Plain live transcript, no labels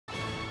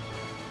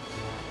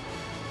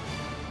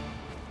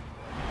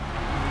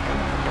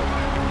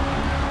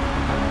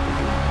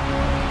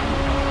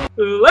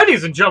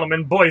Ladies and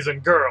gentlemen, boys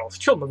and girls,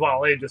 children of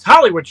all ages,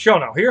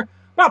 HollywoodShono here,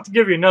 about to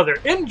give you another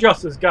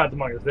Injustice Gods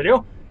Among Us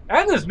video.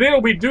 And in this video,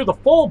 we do the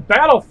full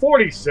Battle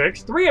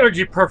 46, 3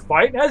 energy per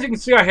fight. And as you can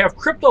see, I have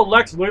Krypto,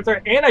 Lex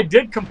Luthor, and I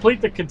did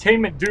complete the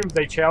Containment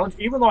Doomsday challenge,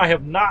 even though I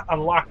have not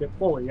unlocked it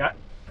fully yet.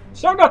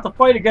 Started out the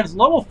fight against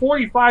level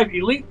 45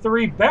 Elite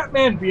 3,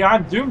 Batman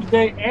Beyond,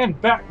 Doomsday,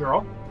 and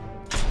Batgirl.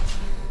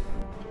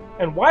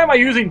 And why am I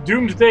using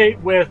Doomsday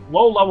with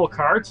low-level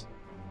cards?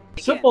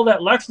 Simple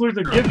that Lex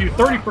Luthor gives you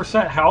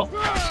 30% health,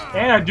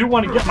 and I do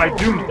want to get my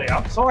Doomsday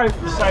up, so I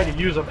decided to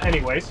use them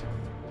anyways,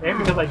 and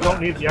because I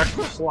don't need the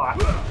extra slot.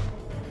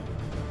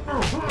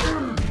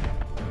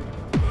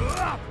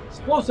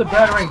 Explosive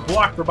Battering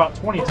block for about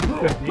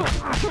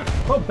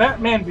 2250. So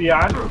Batman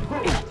Beyond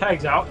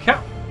tags out.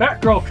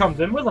 Batgirl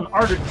comes in with an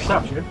Art of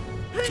Deception,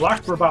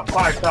 block for about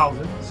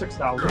 5,000,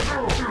 6,000.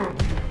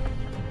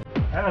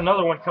 And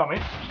another one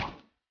coming.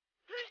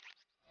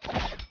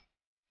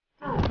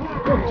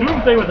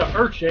 Doomsday with an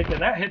Earthshake,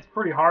 and that hits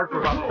pretty hard for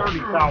about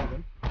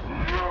 30,000.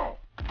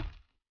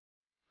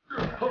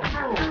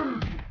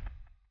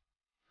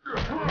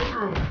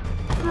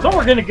 So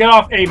we're going to get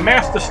off a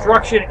Mass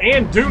Destruction,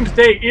 and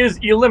Doomsday is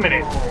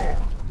eliminated.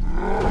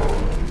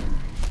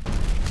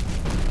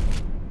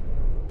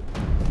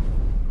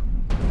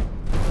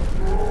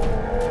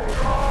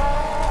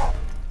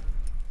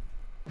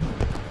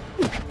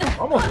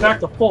 Almost back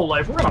to full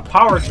life. We're going to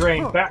power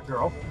drain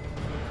Batgirl.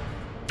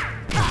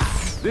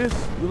 This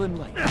will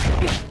enlighten.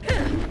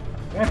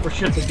 And for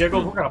shits and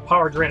giggles, we're going to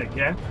power drain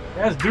again,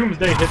 as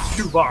Doomsday hits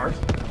 2 bars.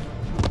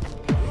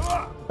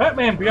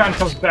 Batman Beyond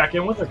comes back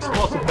in with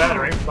Explosive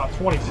Battering for about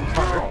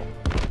 2,600.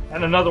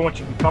 And another one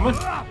should be coming.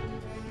 So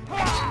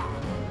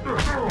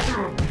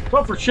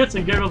for shits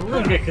and giggles, we're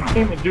going to get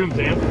Containment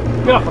Doomsday in.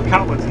 Get off a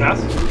Countless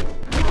Nest.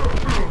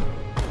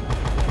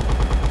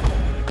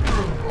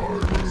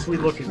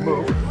 Sweet looking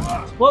move.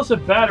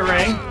 Explosive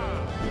Battering.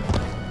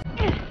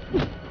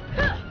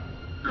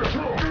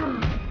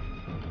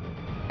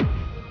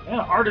 And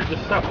Art of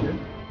Deception.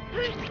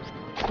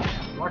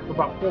 Marked for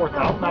about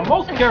 4,000. Now,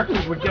 most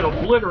characters would get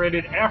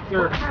obliterated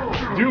after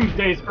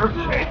Doomsday's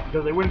Earthshake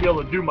because they wouldn't be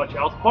able to do much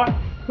else, but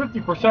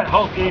 50%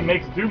 health gain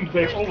makes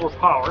Doomsday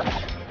overpowered,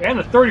 and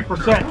the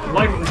 30%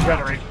 life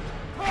regeneration,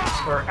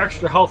 or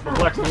extra health from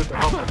Lex Luthor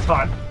helps a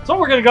ton. So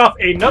we're going to go off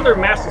another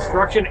Mass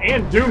Destruction,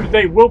 and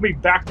Doomsday will be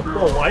back to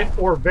full life,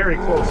 or very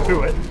close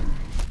to it.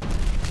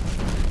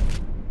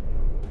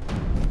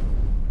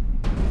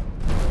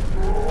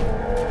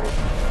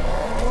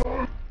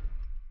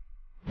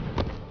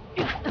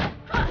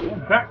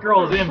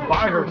 Batgirl is in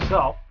by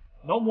herself.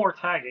 No more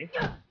tagging.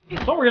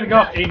 So we're going to go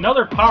off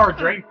another power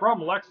drain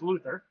from Lex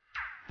Luthor.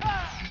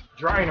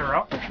 Drying her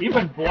up.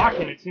 Even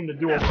blocking it seemed to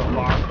do over a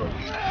bar.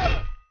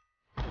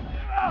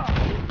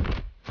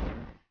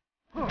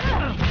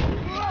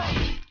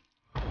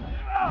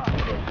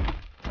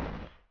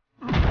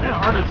 And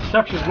Art of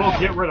Deception will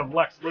get rid of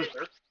Lex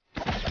Luthor.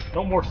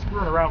 No more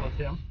screwing around with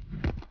him.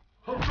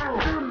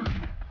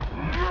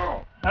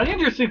 Now, the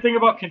interesting thing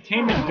about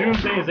Containment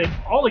Doomsday is that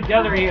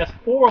altogether he has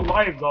 4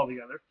 lives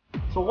altogether.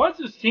 So once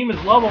his team is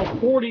level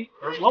 40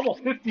 or level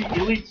 50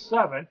 Elite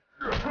 7,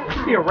 it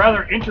could be a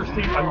rather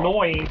interesting,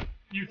 annoying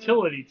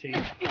utility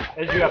team,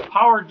 as you have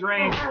power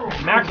drain,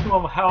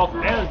 maximum health,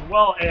 as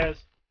well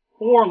as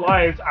 4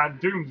 lives on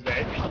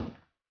Doomsday.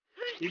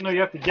 Even though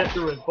you have to get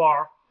through his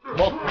bar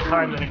multiple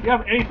times, and if you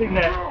have anything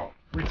that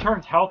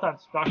returns health on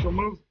special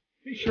moves,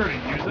 be sure to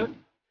use it.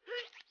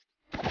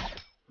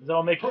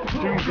 That'll make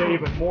Doomsday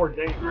even more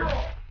dangerous.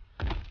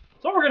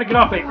 So we're going to get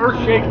off a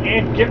Earthshake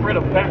and get rid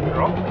of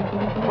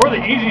Batgirl for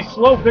the easy,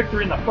 slow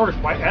victory in the first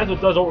fight, as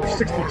it does over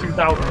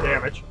 62,000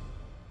 damage.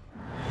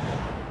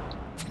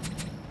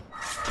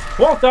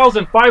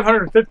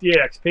 12,558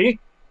 XP.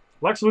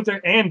 Lex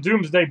Luthor and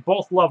Doomsday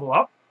both level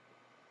up.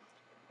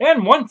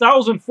 And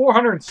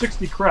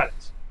 1,460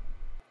 credits.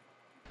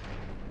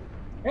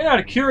 And out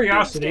of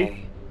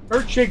curiosity,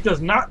 Earthshake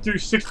does not do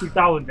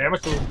 60,000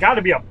 damage, so there's got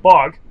to be a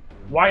bug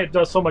why it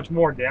does so much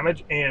more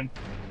damage, and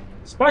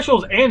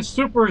specials and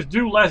supers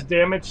do less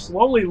damage,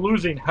 slowly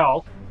losing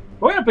health.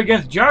 Going up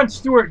against John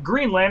Stewart,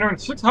 Green Lantern,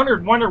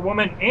 600 Wonder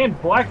Woman, and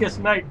Blackest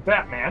Night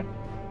Batman.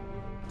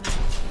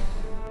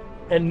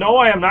 And no,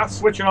 I am not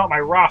switching out my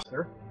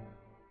roster.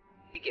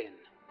 Begin.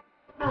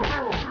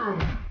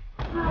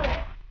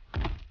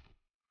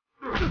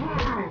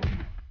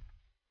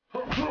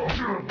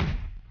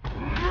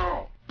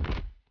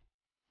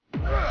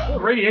 Well,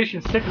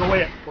 radiation's ticking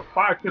away for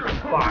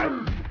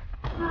 555.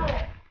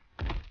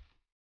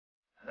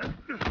 And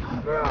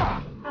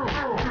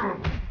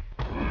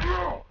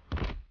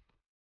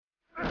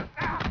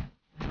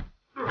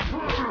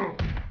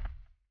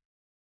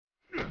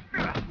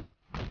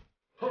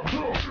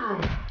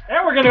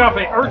we're going to go off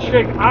an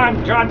Earthshake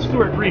on John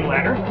Stewart, Green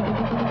Lantern.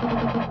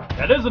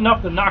 That is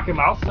enough to knock him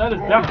out, so that is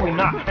definitely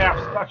not half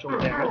special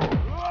damage.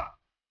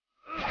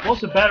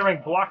 Explosive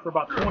Battering block for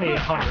about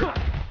 2,800.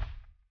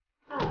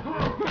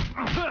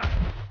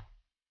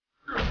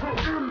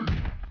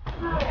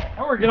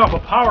 And we're getting off a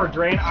power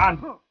drain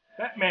on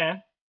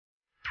Batman.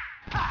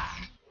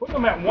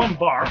 putting them at 1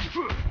 bar.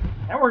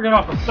 And we're getting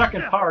off a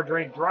second power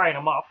drain, drying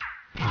them up.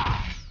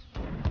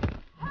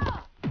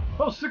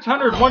 Those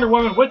 600 Wonder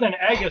Woman with an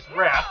Aegis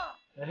Wrath.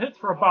 It hits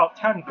for about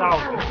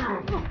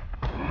 10,000.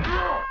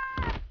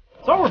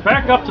 So we're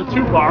back up to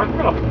 2 bars.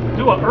 We're going to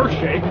do an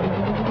Earthshake.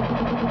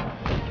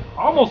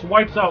 Almost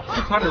wipes out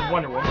 600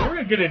 Wonder Woman. We're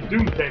going to get in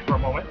Doomsday for a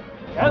moment.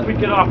 As we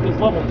get off this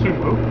level 2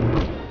 move.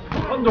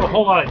 Doesn't do a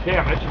whole lot of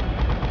damage.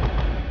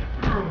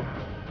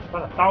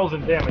 About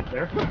 1,000 damage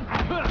there.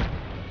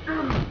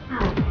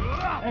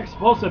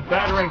 Explosive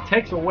Battering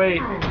takes away,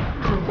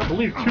 I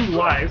believe, 2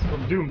 lives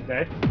from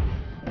Doomsday.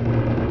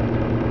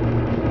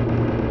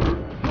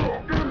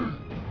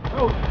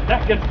 Oh,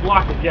 that gets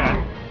blocked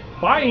again.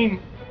 Buying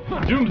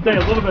Doomsday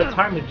a little bit of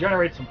time to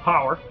generate some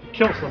power,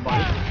 kill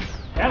somebody.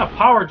 And a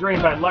power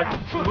drain by Lex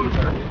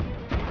Luthor.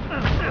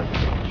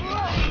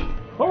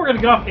 But we're going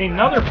to get off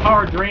another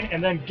power drain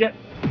and then get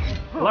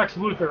Lex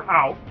Luthor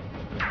out.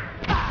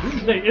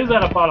 Doomsday is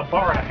at about 1.5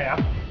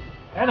 bars.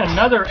 And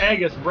another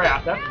Aegis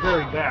Wrath. That's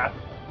very bad.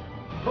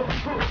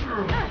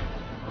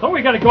 So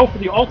we got to go for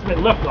the ultimate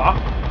liftoff.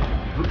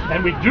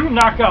 And we do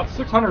knock out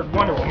 600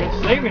 Wonder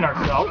Woman, saving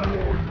ourselves.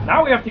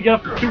 Now we have to get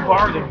up to 2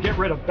 bars and get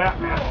rid of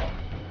Batman.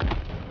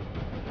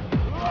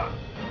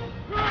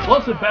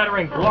 Explosive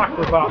Battering blocked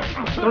for about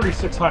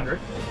 3,600.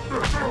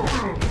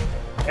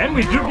 And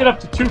we do get up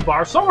to 2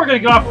 bars, so we're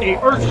going to get off a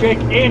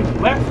Earthshake, and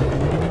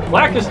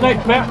Blackest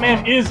Night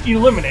Batman is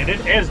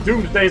eliminated, as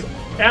Doomsday's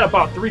at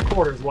about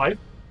 3/4 life.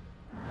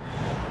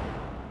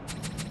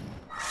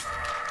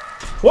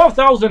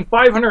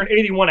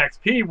 12,581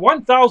 XP,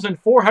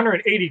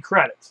 1,480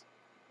 credits.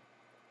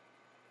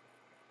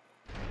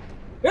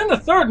 In the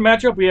third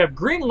matchup, we have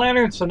Green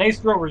Lantern,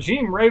 Sinestro,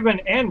 Regime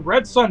Raven, and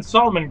Red Sun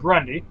Solomon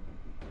Grundy.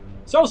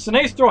 So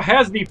Sinestro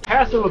has the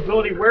passive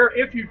ability where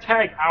if you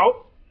tag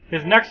out,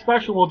 his next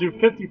special will do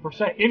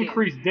 50%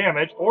 increased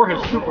damage, or his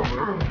super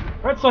move.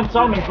 Red Sun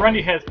Solomon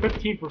Grundy has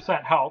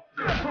 15% health.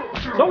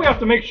 So we have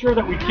to make sure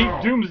that we keep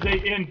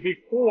Doomsday in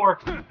before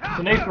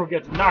Sinestro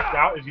gets knocked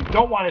out, as you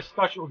don't want his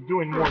special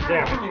doing more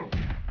damage.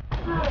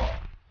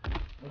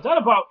 Is that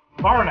about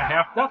 1.5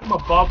 bars? That's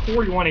above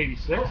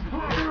 4186.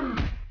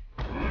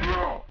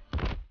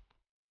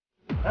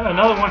 And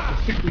another one for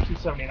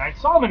 6279.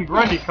 Solomon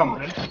Grundy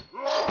comes in.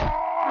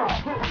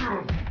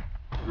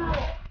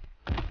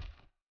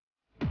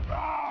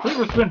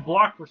 Cleaver's been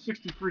blocked for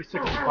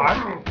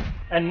 6365.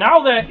 And now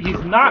that he's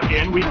not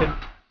in, we can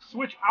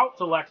switch out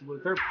to Lex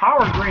Luthor,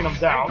 power drain him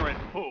down,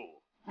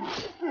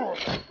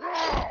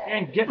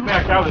 and get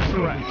back out as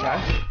soon as we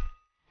can.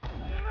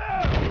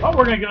 But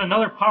we're going to get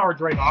another power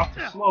drain off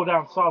to slow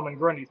down Solomon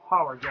Grundy's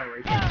power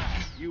generation.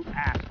 You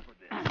asked for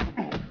this.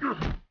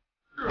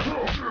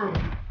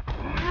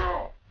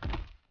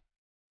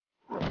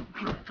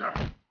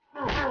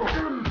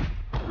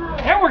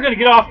 And we're going to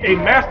get off a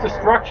Mass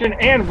Destruction,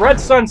 and Red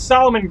Sun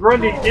Solomon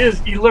Grundy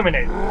is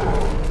eliminated.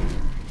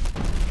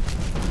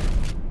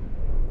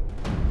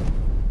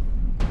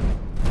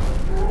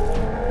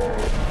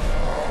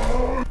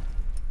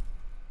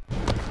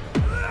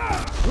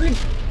 Green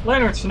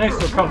Lantern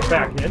Sinestro comes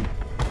back in.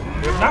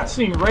 We have not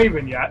seen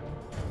Raven yet.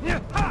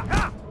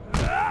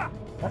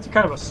 That's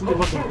kind of a sweet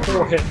looking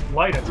 4-hit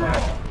light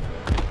attack.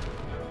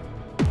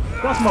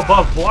 Got him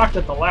above, blocked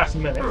at the last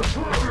minute.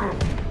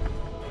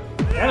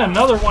 And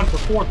another one for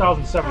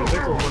 4,076,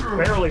 which was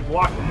barely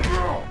blocking.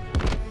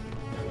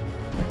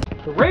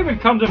 The Raven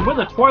comes in with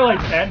a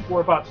Twilight's End for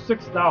about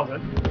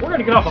 6,000. We're going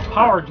to get off a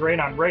power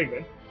drain on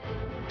Raven.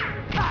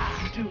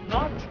 Do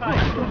not try.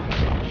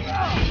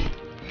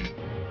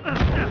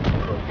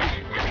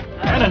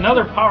 And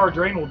another power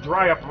drain will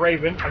dry up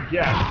Raven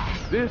again.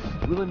 This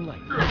will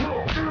enlighten you.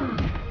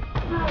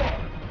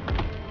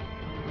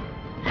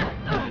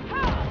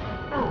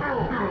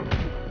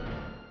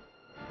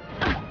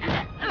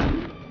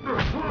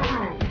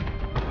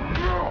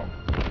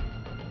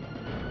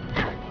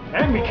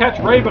 And we catch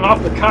Raven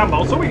off the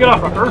combo, so we get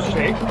off a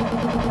Earthshake,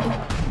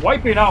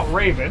 wiping out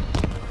Raven.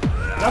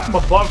 That's from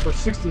above for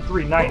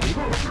 6390.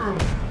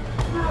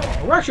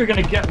 We're actually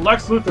going to get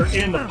Lex Luthor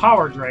in the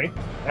power drain.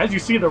 As you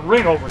see, the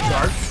ring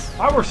overcharge.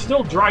 Power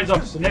still dries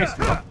up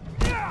Sinestro.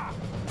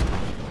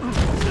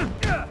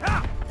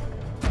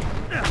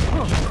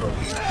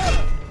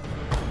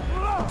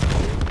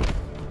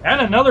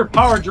 And another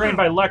power drain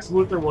by Lex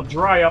Luthor will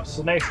dry up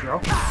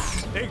Sinestro.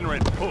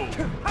 Ignorant fool.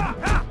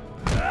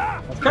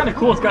 It's kind of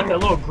cool. It's got that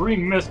little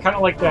green mist, kind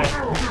of like that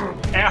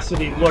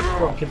acidy look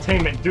from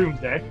Containment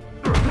Doomsday.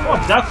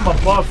 Oh, Death from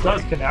Above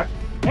does connect.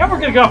 And we're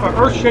going to go off an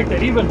Earthshake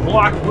that even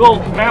block will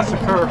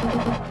massacre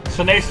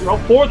Sinestro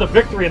for the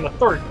victory in the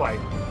third fight.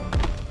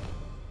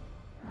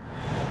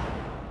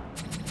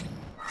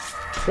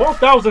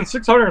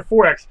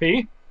 12,604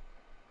 XP,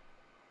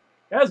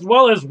 as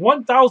well as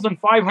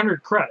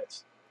 1,500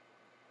 credits.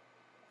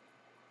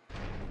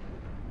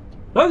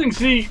 As you can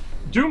see,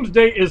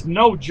 Doomsday is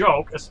no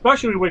joke,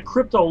 especially with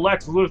Krypto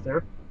Lex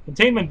Luthor.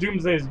 Containment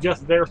Doomsday is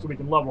just there so we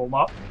can level him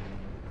up.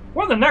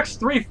 For the next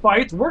 3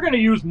 fights, we're going to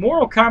use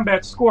Mortal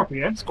Kombat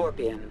Scorpion.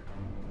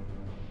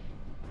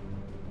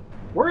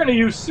 We're going to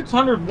use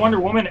 600 Wonder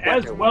Woman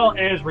as well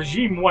as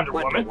Regime Wonder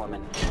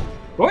Woman.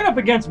 Going up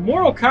against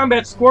Mortal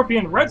Kombat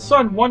Scorpion, Red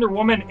Sun Wonder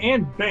Woman,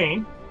 and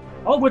Bane,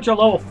 all of which are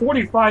level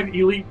 45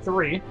 Elite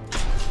 3.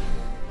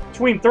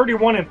 Between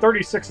 31 and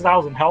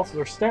 36,000 health, so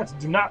their stats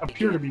do not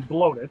appear to be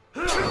bloated.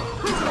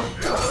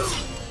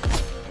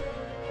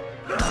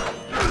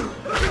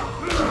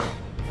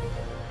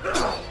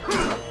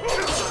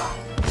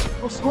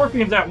 Well,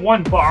 Scorpion's at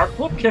 1 bar.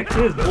 Flip kick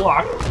is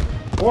blocked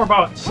for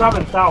about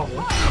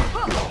 7,000.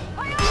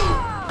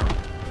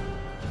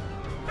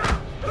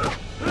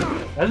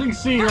 As you can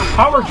see, your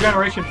power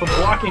generation from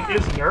blocking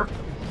is nerfed.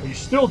 You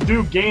still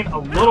do gain a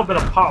little bit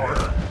of power,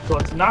 so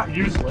it's not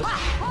useless.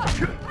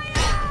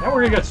 Now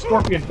we're going to get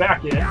Scorpion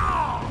back in.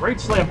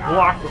 Great Slam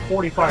block for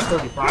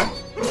 45-35.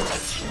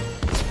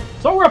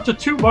 So we're up to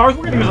 2 bars.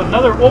 We're going to use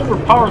another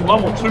overpowered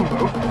level 2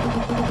 move.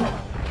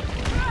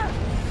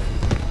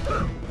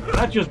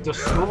 That just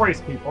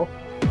destroys people.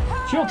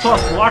 Shield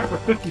Toss block for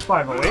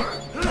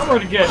 55-08. Now we're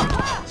going to get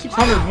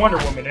 600 Wonder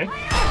Woman in.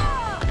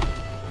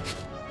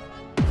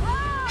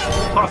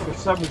 Shield Toss for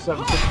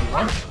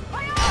 77-61.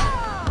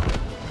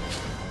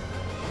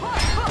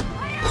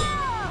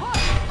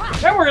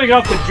 Then we're going to go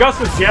up to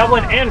Justice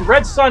Javelin, and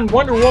Red Sun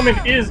Wonder Woman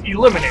is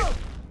eliminated.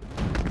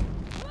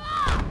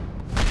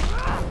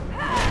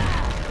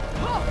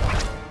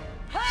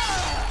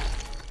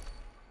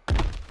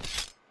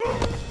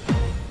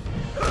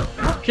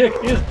 Kick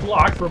is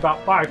blocked for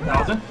about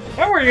 5,000.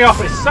 And we're going to go off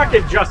a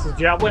second Justice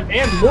Javelin,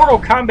 and Mortal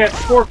Kombat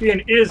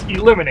Scorpion is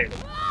eliminated.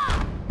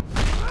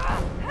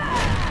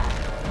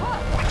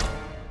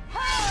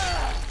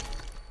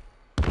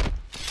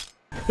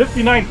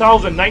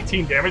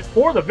 $59,019 damage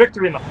for the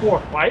victory in the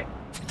 4th fight.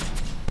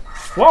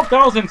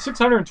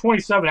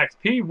 12,627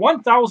 XP,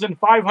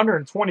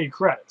 1,520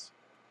 credits.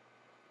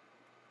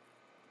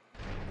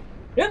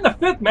 In the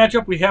 5th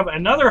matchup, we have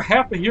another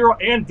Half a Hero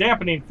and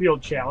Dampening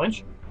Field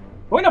challenge.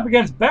 Going up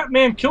against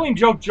Batman, Killing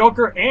Joke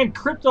Joker, and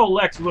Krypto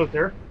Lex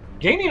Luthor,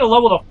 gaining a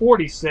level to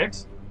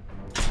 46.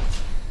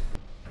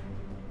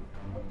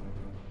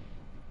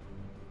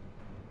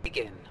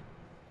 Begin.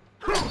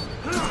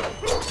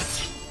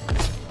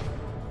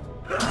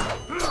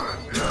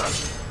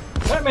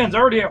 Batman's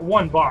already at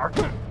 1 bar.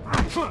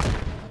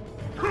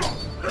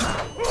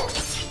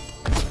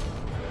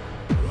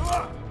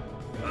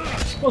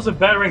 Explosive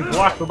battering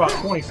block for about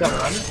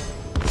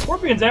 2,700.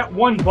 Scorpion's at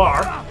 1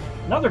 bar.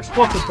 Another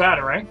explosive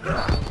battering.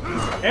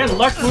 And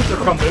Lex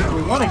Luthor comes in, so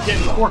we want to get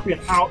Scorpion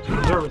out to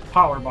preserve his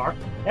power bar.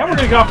 And we're going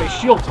to go off a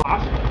shield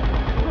toss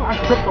on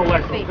Krypto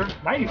Lex Luthor.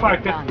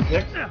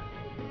 95-56.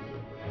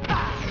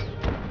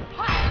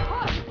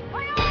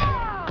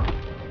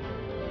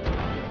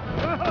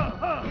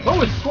 So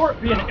with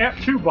Scorpion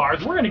at 2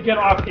 bars, we're going to get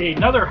off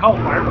another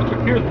Hellfire, which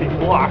appears to be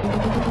blocked.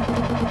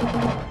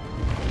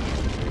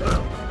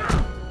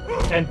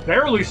 And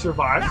barely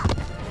survives.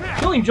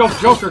 Killing Joke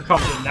Joker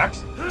comes in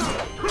next.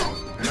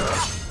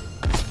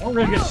 And we're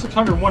going to get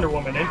 600 Wonder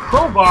Woman in.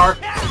 Crowbar.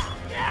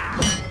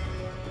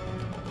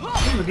 We're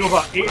going to do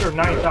about 8,000 or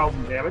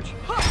 9,000 damage.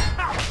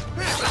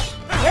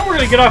 And we're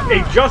going to get off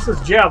a Justice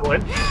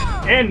Javelin.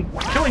 And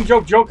Killing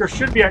Joke Joker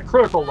should be at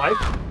critical life.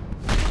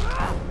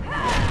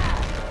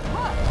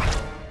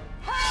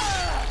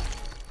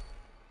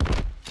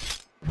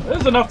 This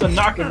is enough to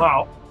knock him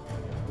out.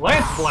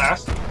 Lance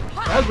Blast,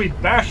 as we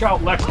bash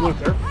out Lex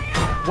Luthor.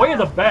 Way of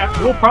the Bat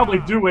will probably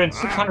do in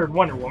 600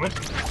 Wonder Woman.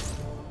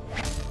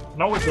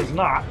 No, it does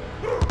not.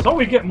 So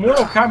we get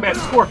Mortal Kombat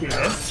Scorpion in.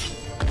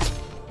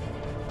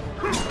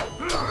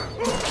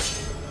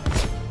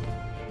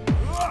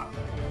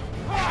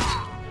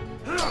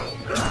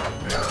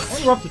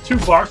 And we're up to 2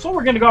 bars, so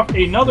we're going to go off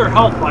another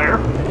Hellfire.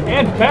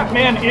 And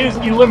Batman is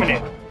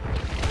eliminated.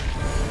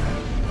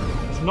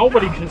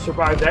 Nobody can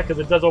survive that because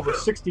it does over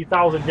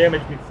 60,000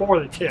 damage before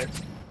the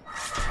kicks.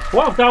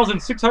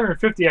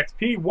 12,650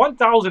 XP,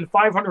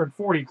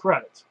 1,540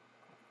 credits.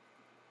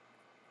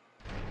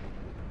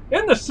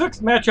 In the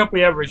 6th matchup,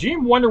 we have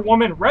Regime Wonder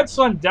Woman, Red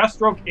Sun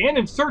Deathstroke, and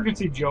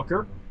Insurgency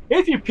Joker.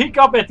 If you peek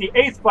up at the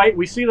 8th fight,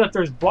 we see that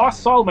there's Boss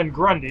Solomon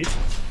Grundy,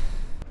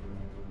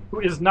 who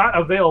is not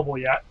available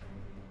yet.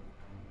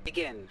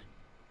 Begin.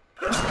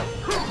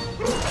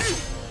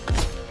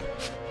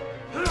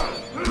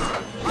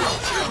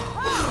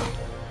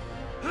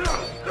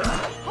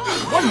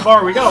 1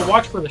 bar, we gotta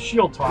watch for the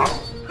shield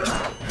toss.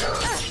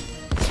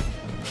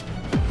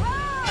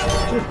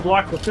 Just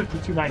blocked for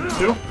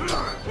 52.92.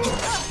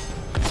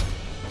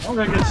 We're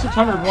gonna get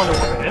 600 Wonder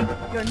Woman in.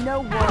 You're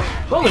no worse.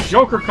 Well, the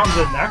Joker comes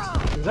in next.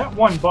 He's at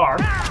 1 bar.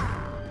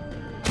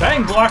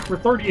 Bang block for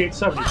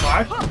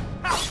 38.75.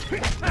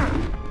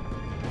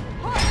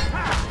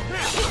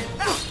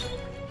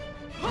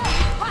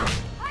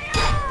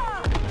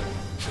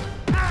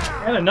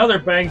 And another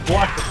bang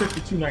block for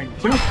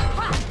 52.92.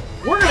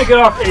 We're going to get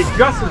off a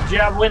Justice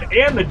Javelin,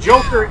 and the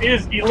Joker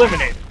is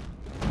eliminated.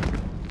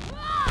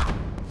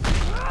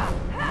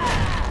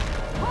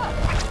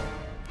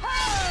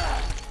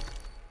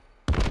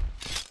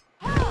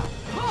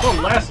 So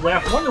last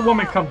lap, Wonder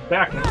Woman comes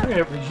back, and we're going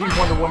to have Regime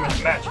Wonder Woman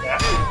match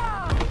that.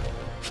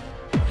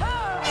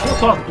 We'll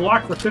saw us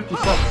block for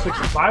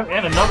 57.65,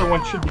 and another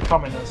one should be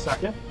coming in a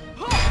second.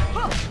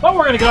 But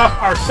we're going to get off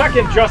our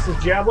second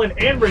Justice Javelin,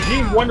 and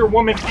Regime Wonder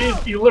Woman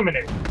is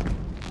eliminated.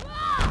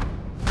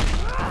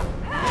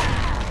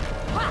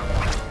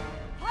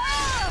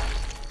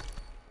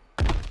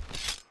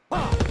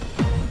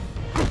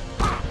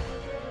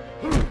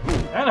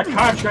 And a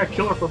contract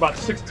killer for about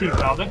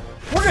 16,000.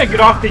 We're going to get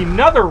off the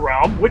Nether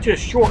Realm, which is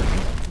shortened,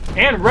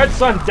 and Red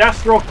Sun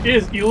Deathstroke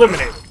is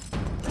eliminated.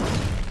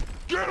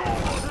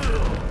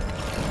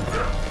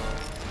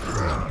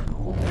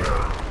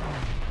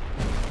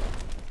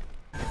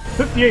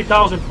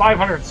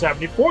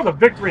 58,570 for the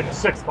victory in the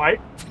sixth fight.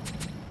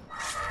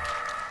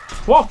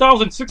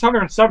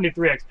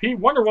 12,673 XP.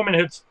 Wonder Woman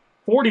hits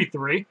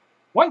 43.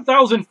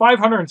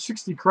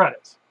 1,560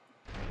 credits.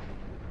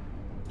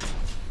 So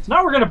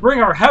now we're going to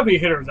bring our heavy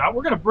hitters out.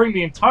 We're going to bring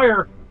the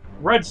entire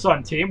Red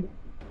Sun team.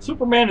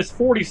 Superman is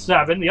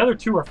 47. The other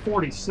two are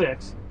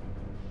 46.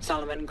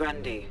 Solomon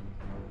Grundy.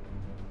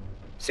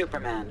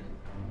 Superman.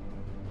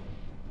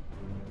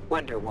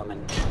 Wonder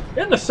Woman.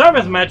 In the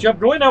seventh matchup,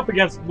 going up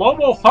against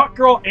Lobo,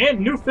 Hawkgirl, and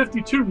New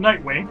 52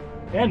 Nightwing.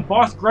 And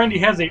Boss Grundy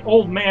has a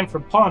old man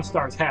from Pawn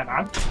Stars hat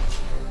on.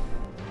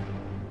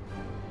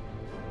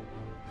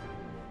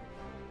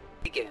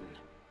 Begin.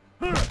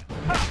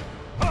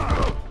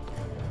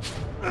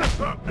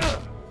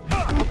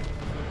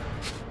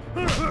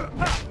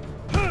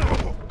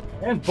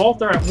 And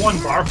both are at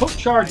 1 bar. Hook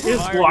charge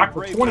is blocked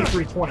for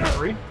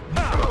 23-23.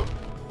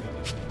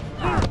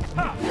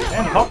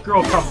 And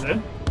Hawkgirl comes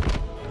in.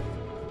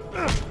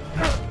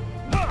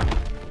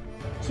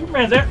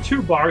 Superman's at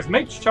 2 bars.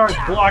 Makes charge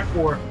blocked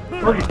for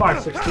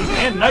 35-16.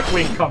 And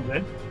Nightwing comes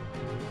in.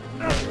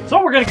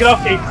 So we're going to get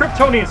off a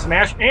Kryptonian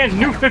Smash. And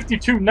New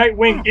 52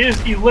 Nightwing is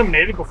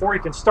eliminated before he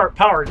can start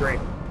power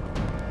draining.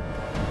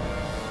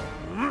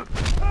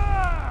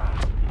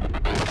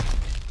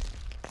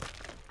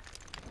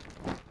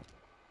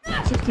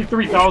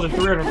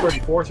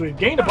 63,334, so we've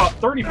gained about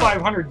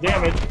 3,500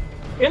 damage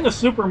in the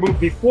super move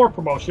before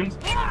promotions.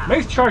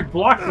 Mace charge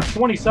blocked for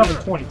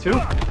 27-22.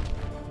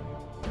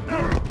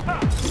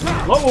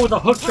 Lobo with a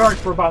hook charge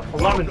for about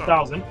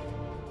 11,000.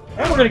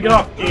 And we're going to get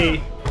off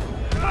a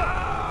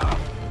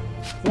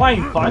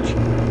flying punch.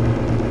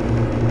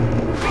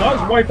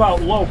 Does wipe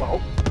out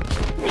Lobo.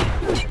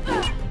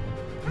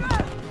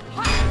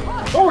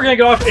 So we're going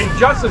to get off a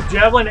Justice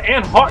Javelin,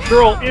 and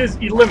Hawkgirl is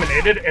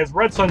eliminated as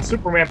Red Sun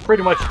Superman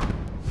pretty much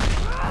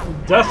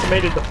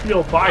decimated the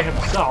field by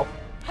himself.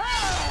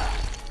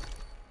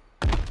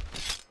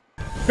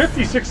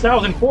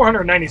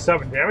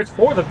 56,497 damage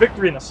for the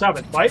victory in the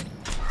seventh fight.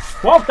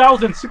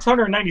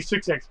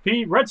 12,696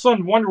 XP. Red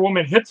Sun Wonder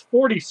Woman hits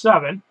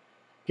 47,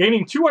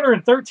 gaining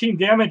 213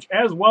 damage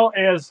as well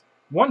as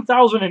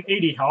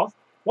 1,080 health.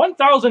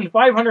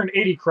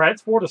 1,580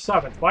 credits for the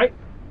seventh fight.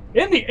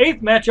 In the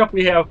eighth matchup,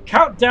 we have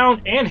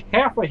Countdown and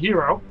Half a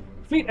Hero.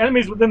 Defeat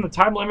enemies within the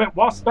time limit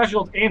while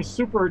specials and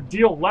super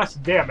deal less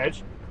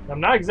damage. I'm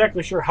not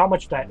exactly sure how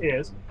much that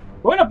is.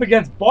 Going up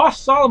against Boss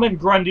Solomon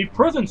Grundy,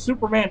 Prison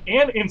Superman,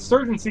 and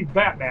Insurgency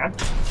Batman,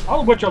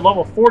 all of which are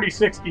level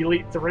 46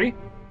 Elite 3.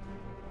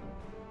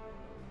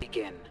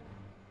 Begin.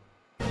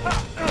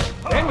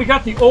 And we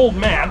got the old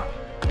man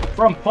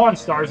from Pawn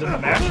Stars in the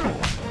match.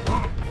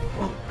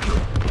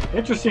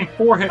 Interesting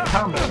 4-hit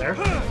combo there.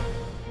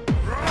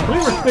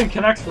 Cleaver Spin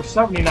connects for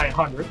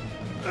 7,900.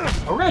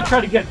 We're going to try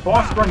to get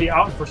Boss Grundy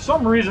out, and for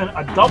some reason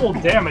a double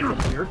damage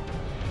appeared.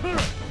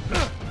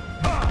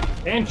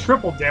 And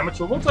triple damage,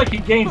 so it looks like he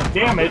gains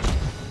damage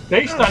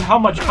based on how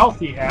much health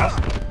he has.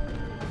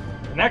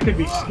 And that could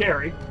be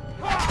scary.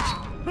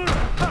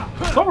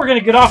 So we're going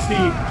to get off the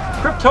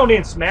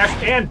Kryptonian Smash,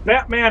 and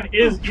Batman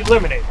is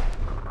eliminated.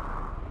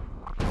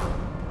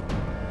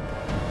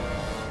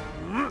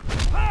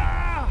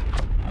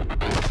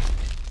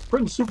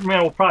 Prince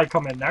Superman will probably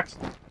come in next.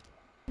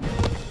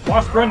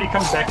 Boss Grundy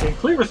comes back in.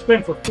 Cleaver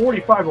Spin for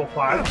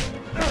 45.05.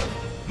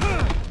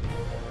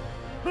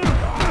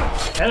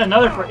 And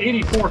another for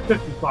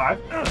 84.55.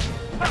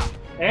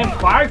 And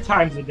 5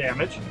 times the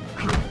damage.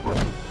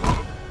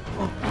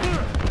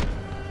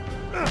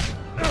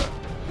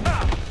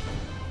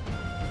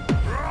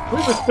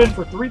 Cleaver Spin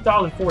for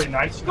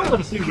 3,049. Still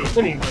doesn't seem to be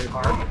hitting very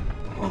hard.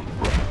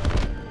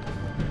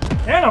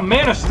 And a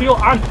Man of Steel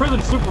on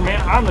Prison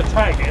Superman on the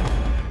tag in.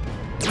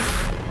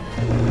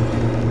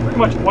 Pretty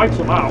much wipes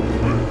him out.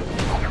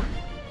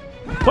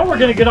 So we're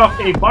going to get off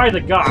a By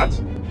the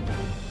Gods.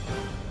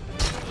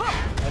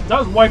 That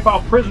does wipe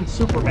out Prison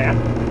Superman.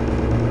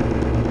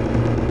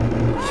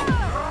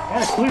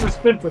 And a Cleaver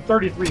Spin for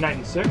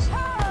 33.96.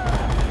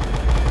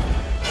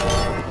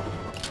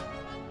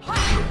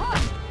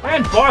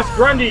 And Boss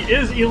Grundy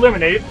is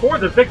eliminated for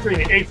the victory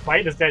in the 8th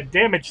fight, as that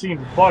damage seems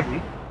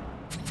buggy.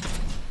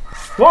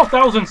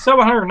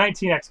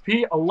 12,719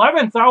 XP,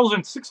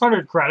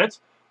 11,600 credits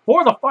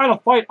for the final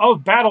fight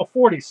of Battle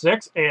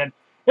 46. And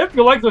if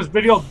you like this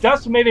video,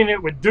 decimating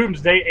it with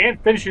Doomsday and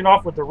finishing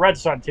off with the Red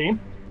Sun team,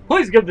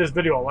 please give this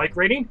video a like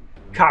rating,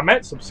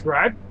 comment,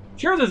 subscribe,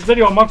 share this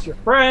video amongst your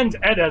friends,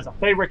 and as a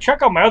favorite,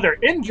 check out my other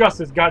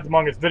Injustice Gods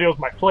Among Us videos,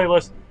 my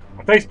playlist.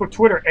 Facebook,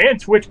 Twitter, and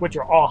Twitch, which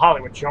are all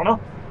HollywoodShono.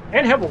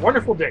 And have a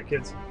wonderful day,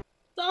 kids.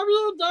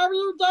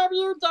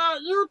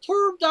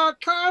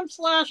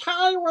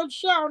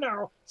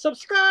 www.youtube.com/HollywoodShono.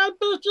 Subscribe,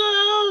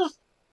 bitches!